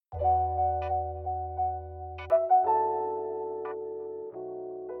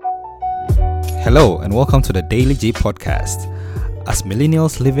Hello and welcome to the Daily G podcast. As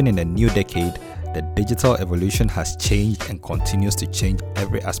millennials living in a new decade, the digital evolution has changed and continues to change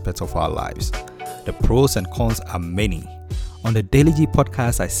every aspect of our lives. The pros and cons are many. On the Daily G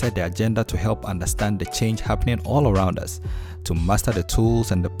podcast, I set the agenda to help understand the change happening all around us, to master the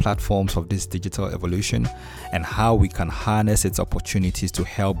tools and the platforms of this digital evolution, and how we can harness its opportunities to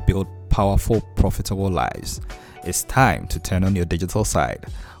help build powerful, profitable lives. It's time to turn on your digital side.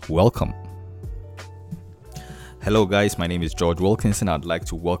 Welcome. Hello guys, my name is George Wilkinson. I'd like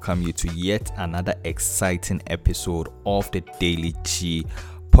to welcome you to yet another exciting episode of the Daily G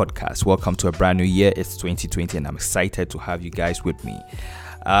podcast. Welcome to a brand new year. It's 2020 and I'm excited to have you guys with me.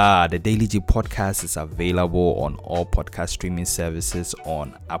 The Daily G podcast is available on all podcast streaming services,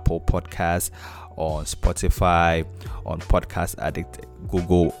 on Apple Podcasts, on Spotify, on Podcast Addict,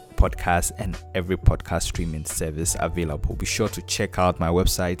 Google Podcasts, and every podcast streaming service available. Be sure to check out my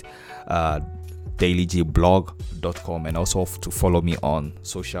website, dailygblog.com, and also to follow me on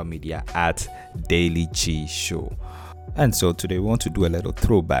social media at Daily G Show. And so today we want to do a little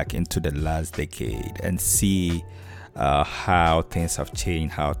throwback into the last decade and see how things have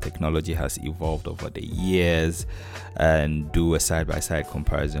changed, how technology has evolved over the years, and do a side-by-side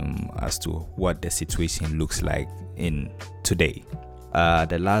comparison as to what the situation looks like in today.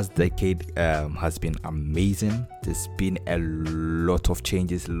 The last decade has been amazing. There's been a lot of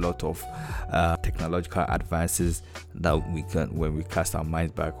changes, a lot of technological advances that we can, when we cast our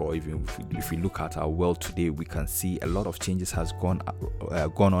minds back, or even if we look at our world today, we can see a lot of changes has gone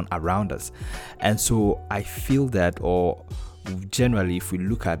on around us. And so I feel that, or generally, if we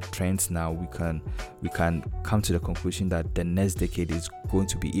look at trends now, we can come to the conclusion that the next decade is going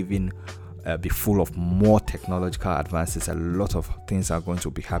to be even be full of more technological advances. A lot of things are going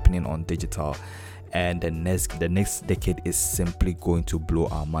to be happening on digital, and the next decade is simply going to blow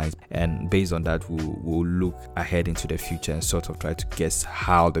our minds. And based on that, we'll look ahead into the future and sort of try to guess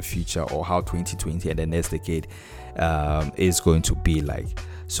how the future, or how 2020 and the next decade is going to be like.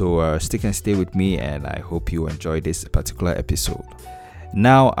 So stick and stay with me, and I hope you enjoy this particular episode.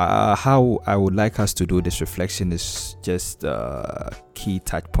 Now, how I would like us to do this reflection is just key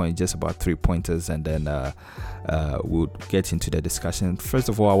touch points, just about 3 pointers, and then we'll get into the discussion. First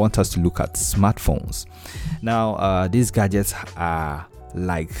of all, I want us to look at smartphones. Now, these gadgets are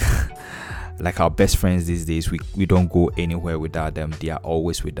like our best friends these days. We don't go anywhere without them. They are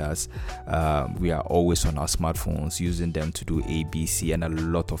always with us. We are always on our smartphones, using them to do ABC and a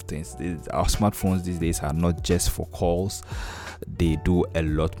lot of things. Our smartphones these days are not just for calls. They do a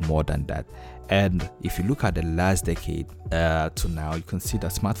lot more than that. And if you look at the last decade to now, you can see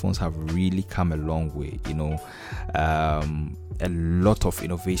that smartphones have really come a long way. A lot of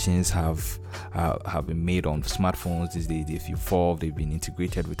innovations have been made on smartphones these days. They've evolved, they've been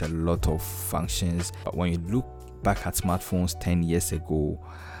integrated with a lot of functions. But when you look back at smartphones 10 years ago,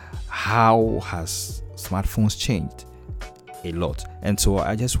 how has smartphones changed? A lot. And so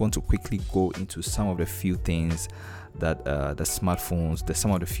I just want to quickly go into some of the few things that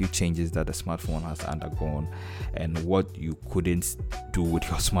some of the few changes that the smartphone has undergone, and what you couldn't do with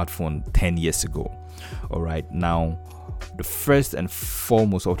your smartphone 10 years ago. All right, now the first and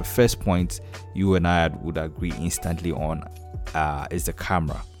foremost, or the first point you and I would agree instantly on is the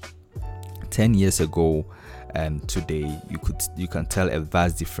camera. 10 years ago and today, you can tell a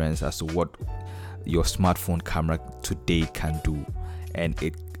vast difference as to what your smartphone camera today can do, and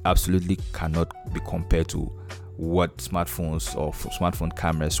it absolutely cannot be compared to what smartphones or smartphone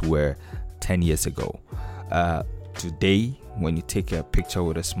cameras were 10 years ago. Today, when you take a picture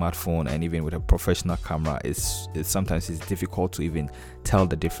with a smartphone and even with a professional camera, it's sometimes difficult to even tell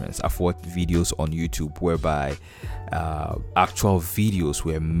the difference. I've watched videos on YouTube whereby actual videos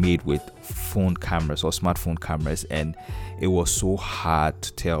were made with phone cameras or smartphone cameras, and it was so hard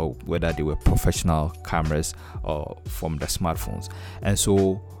to tell whether they were professional cameras or from the smartphones. And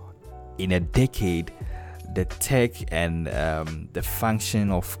so in a decade, the tech and the function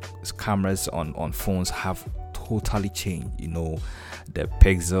of cameras on phones have totally changed. The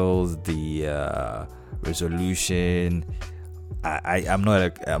pixels, the resolution. I'm not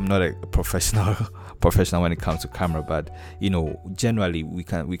a professional when it comes to camera, but generally we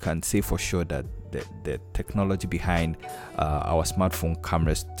can say for sure that the technology behind our smartphone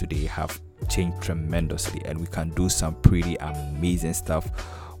cameras today have changed tremendously, and we can do some pretty amazing stuff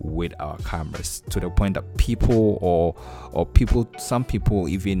with our cameras, to the point that some people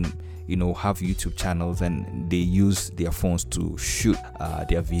even have YouTube channels, and they use their phones to shoot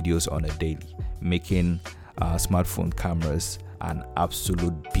their videos on a daily, making smartphone cameras an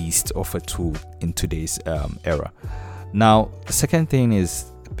absolute beast of a tool in today's era. Now, the second thing is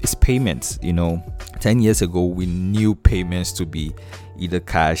is payments. 10 years ago we knew payments to be either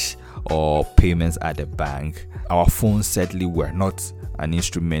cash or payments at the bank. Our phones certainly were not an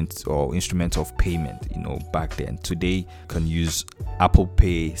instrument of payment, back then. Today you can use Apple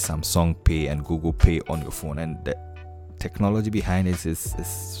Pay, Samsung Pay, and Google Pay on your phone, and the technology behind it is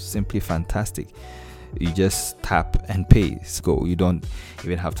simply fantastic. You just tap and pay. So you don't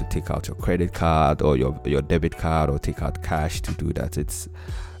even have to take out your credit card or your debit card or take out cash to do that. It's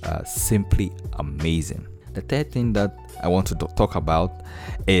simply amazing. The third thing that I want to talk about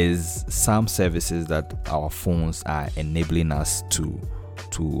is some services that our phones are enabling us to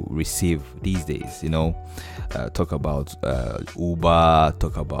receive these days. Talk about Uber,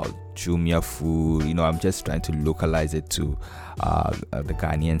 talk about Jumia Food. I'm just trying to localize it to the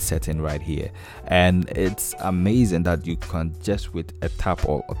Ghanaian setting right here, and it's amazing that you can just with a tap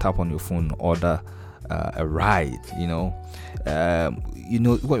or tap on your phone order a ride.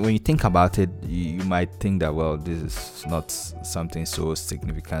 When you think about it, you might think that, well, this is not something so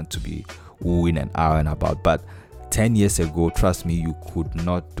significant to be wooing and ahhing about, but 10 years ago, trust me, you could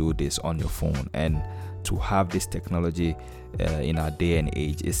not do this on your phone. And to have this technology in our day and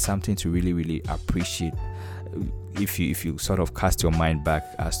age is something to really, really appreciate. If you sort of cast your mind back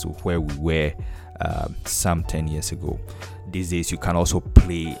as to where we were some 10 years ago, these days you can also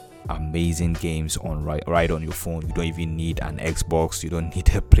play amazing games right on your phone. You don't even need an Xbox, you don't need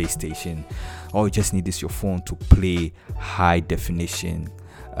a PlayStation. All you just need is your phone to play high definition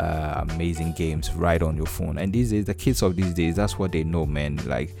amazing games right on your phone. And these days, the kids of these days, that's what they know, man.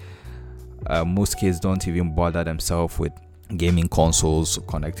 Like most kids don't even bother themselves with gaming consoles,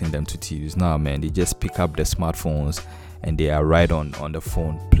 connecting them to TVs. Now, man, they just pick up the smartphones and they are right on the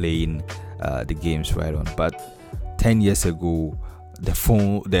phone playing the games right on. But 10 years ago,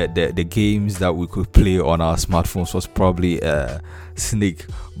 the games that we could play on our smartphones was probably Snake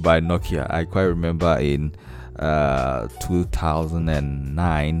by Nokia. I quite remember in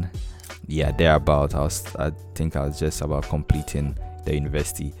 2009, thereabout. I think I was just about completing the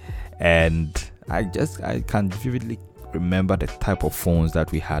university, and I can vividly remember the type of phones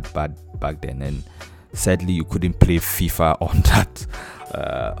that we had back then. And sadly, you couldn't play FIFA on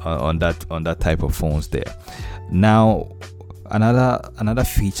that type of phones there. Now, another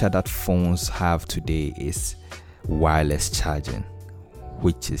feature that phones have today is wireless charging,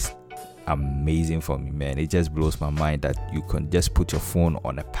 which is amazing for me, man. It just blows my mind that you can just put your phone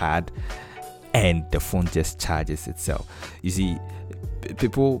on a pad and the phone just charges itself. You see,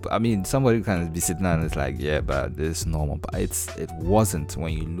 people, somebody can be sitting and it's like, yeah, but this is normal. But it wasn't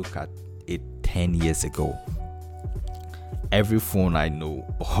when you look at it 10 years ago. Every phone I know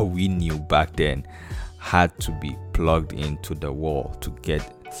or we knew back then had to be plugged into the wall to get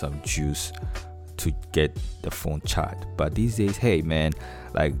some juice to get the phone charged. But these days, hey man,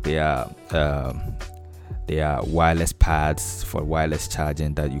 like there are wireless pads for wireless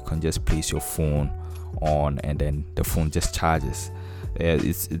charging that you can just place your phone on and then the phone just charges.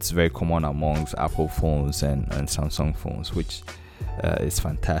 It's very common amongst Apple phones and Samsung phones, which is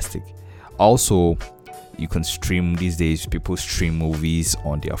fantastic. Also, you can stream these days. People stream movies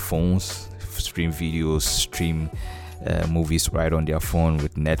on their phones, stream videos, stream movies right on their phone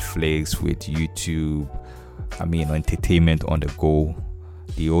with Netflix, with YouTube. Entertainment on the go.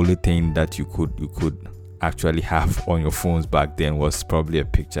 The only thing that you could actually have on your phones back then was probably a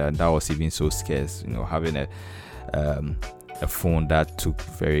picture, and that was even so scarce. Having a phone that took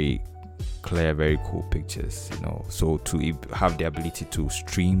very clear, very cool pictures. So to have the ability to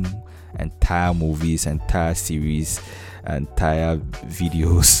stream entire movies, entire series, entire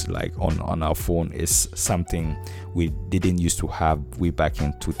videos like on our phone is something we didn't used to have way back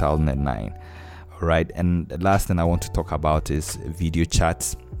in 2009. All right, and the last thing I want to talk about is video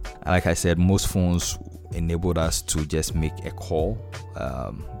chats. Like I said, most phones enabled us to just make a call,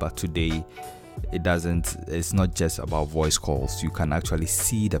 but today it's not just about voice calls. You can actually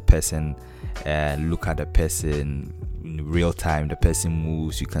see the person and look at the person in real time. The person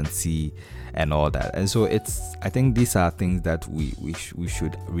moves, you can see, and all that. And so I think these are things that we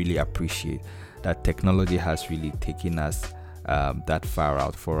should really appreciate, that technology has really taken us that far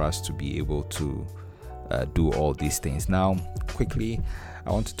out for us to be able to do all these things. Now, quickly,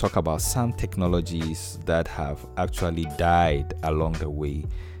 I want to talk about some technologies that have actually died along the way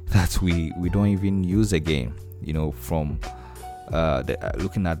that we don't even use again. From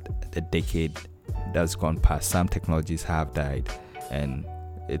looking at the decade that's gone past, some technologies have died, and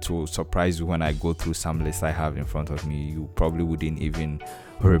it will surprise you when I go through some lists I have in front of me. You probably wouldn't even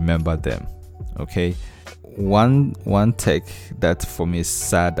remember them. Okay, one tech that for me is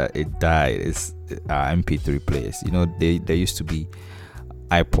sad that it died is MP3 players. There used to be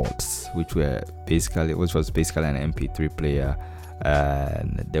iPods, which was basically an MP3 player,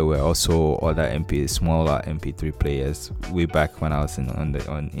 and there were also other smaller MP3 players. Way back when I was in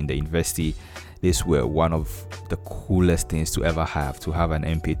the university, these were one of the coolest things to ever have an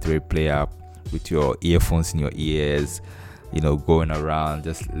MP3 player with your earphones in your ears, going around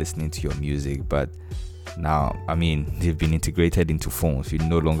just listening to your music. But now, they've been integrated into phones. You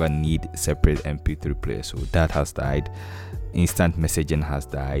no longer need separate MP3 players, so that has died. Instant messaging has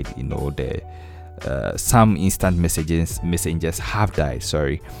died. Some instant messengers have died.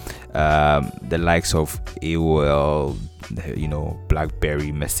 The likes of AOL,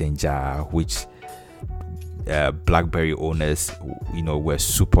 BlackBerry Messenger, which BlackBerry owners, were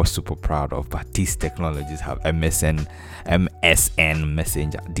super proud of. But these technologies have MSN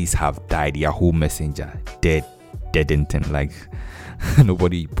Messenger. These have died. Yahoo Messenger dead. Like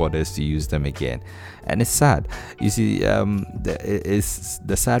nobody bothers to use them again, and it's sad. You see, it's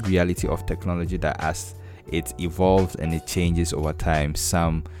the sad reality of technology that as it evolves and it changes over time,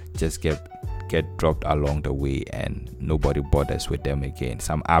 some just get dropped along the way and nobody bothers with them again.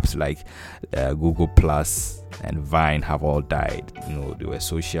 Some apps like Google Plus and Vine have all died. They were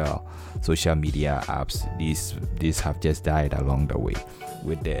social media apps. These have just died along the way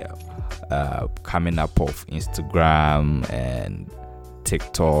with the coming up of Instagram and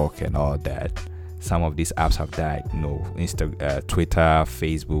TikTok and all that. Some of these apps have died. Twitter,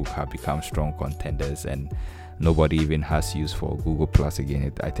 Facebook have become strong contenders, and nobody even has use for Google Plus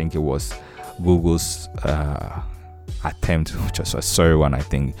again. I think it was Google's attempt, which was a sorry one, I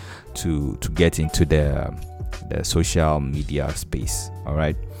think, to get into the social media space. All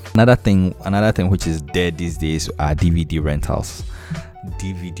right. Another thing which is dead these days are DVD rentals.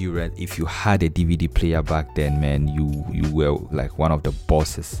 DVD rent. If you had a DVD player back then, man, you were like one of the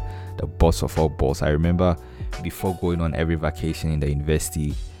bosses, the boss of all boss. I remember before going on every vacation in the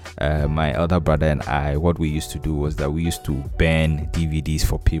university, my elder brother and I, what we used to do was that we used to burn DVDs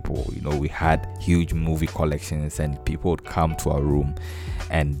for people. We had huge movie collections, and people would come to our room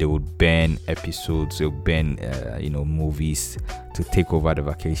and they would burn episodes, they would burn movies to take over the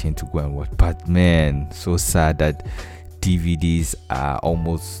vacation to go and watch. But man, so sad that DVDs are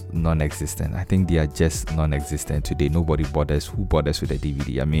almost non-existent. I think they are just non-existent today. Nobody bothers. Who bothers with a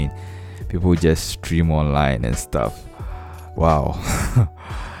DVD? People just stream online and stuff. Wow.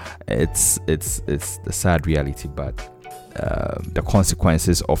 It's the sad reality, but the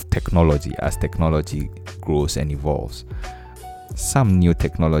consequences of technology as technology grows and evolves. Some new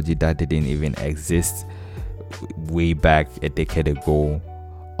technology that didn't even exist way back a decade ago.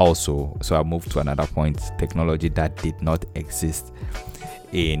 Also, so I moved to another point. Technology that did not exist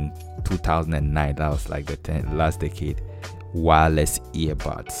in 2009. That was like the last decade. Wireless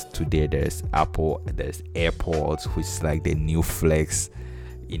earbuds. Today there's Apple, there's AirPods, which is like the new flex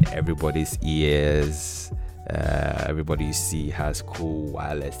in everybody's ears. Everybody you see has cool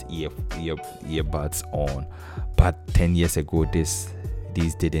wireless earbuds on, but 10 years ago these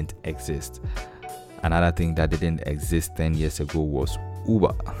didn't exist. Another thing that didn't exist 10 years ago was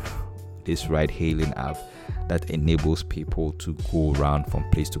Uber, this ride-hailing app that enables people to go around from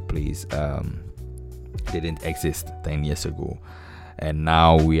place to place. Didn't exist 10 years ago, and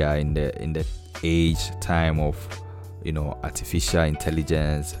now we are in the time of artificial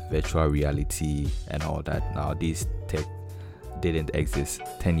intelligence, virtual reality, and all that. Now these tech didn't exist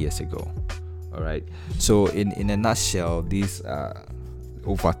 10 years ago. All right, so in a nutshell, these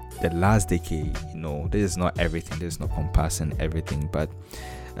over the last decade, this is not everything, this is not compassing everything, but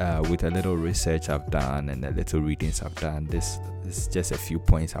with a little research I've done and a little readings I've done, this is just a few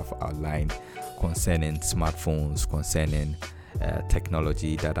points I've outlined concerning smartphones, concerning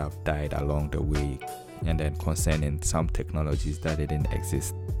technology that have died along the way, and then concerning some technologies that didn't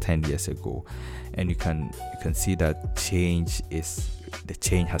exist 10 years ago. And you can see that change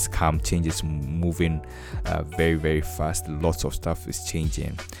has come. Change is moving very, very fast. Lots of stuff is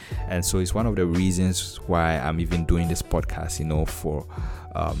changing, and so it's one of the reasons why I'm even doing this podcast, for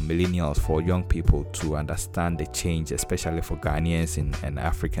millennials, for young people to understand the change, especially for Ghanaians and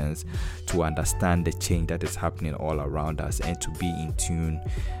Africans, to understand the change that is happening all around us and to be in tune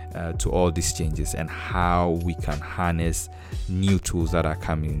to all these changes and how we can harness new tools that are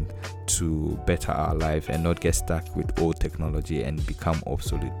coming to better our life and not get stuck with old technology and become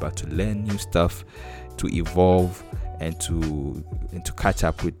obsolete, but to learn new stuff, to evolve, and to catch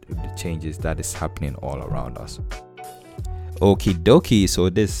up with the changes that is happening all around us. Okie dokie, so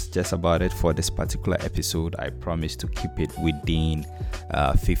this is just about it for this particular episode. I promise to keep it within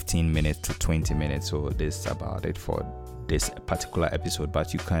 15 minutes to 20 minutes, so this is about it for this particular episode,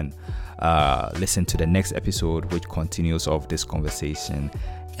 but you can listen to the next episode, which continues of this conversation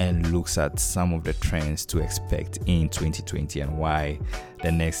and looks at some of the trends to expect in 2020 and why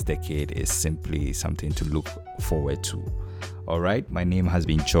the next decade is simply something to look forward to. All right, my name has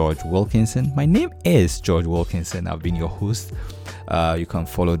been George Wilkinson. My name is George Wilkinson. I've been your host. You can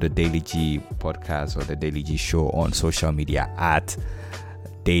follow the Daily G podcast or the Daily G show on social media at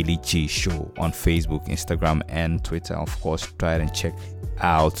Daily G Show on Facebook, Instagram, and Twitter. Of course, try and check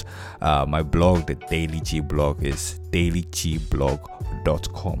out my blog. The Daily G blog is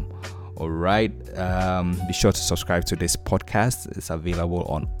dailygblog.com. All right, be sure to subscribe to this podcast. It's available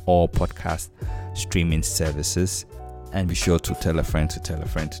on all podcast streaming services. And be sure to tell a friend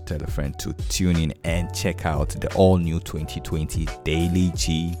to tune in and check out the all new 2020 Daily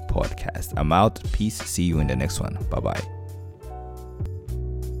G podcast. I'm out. Peace. See you in the next one. Bye bye.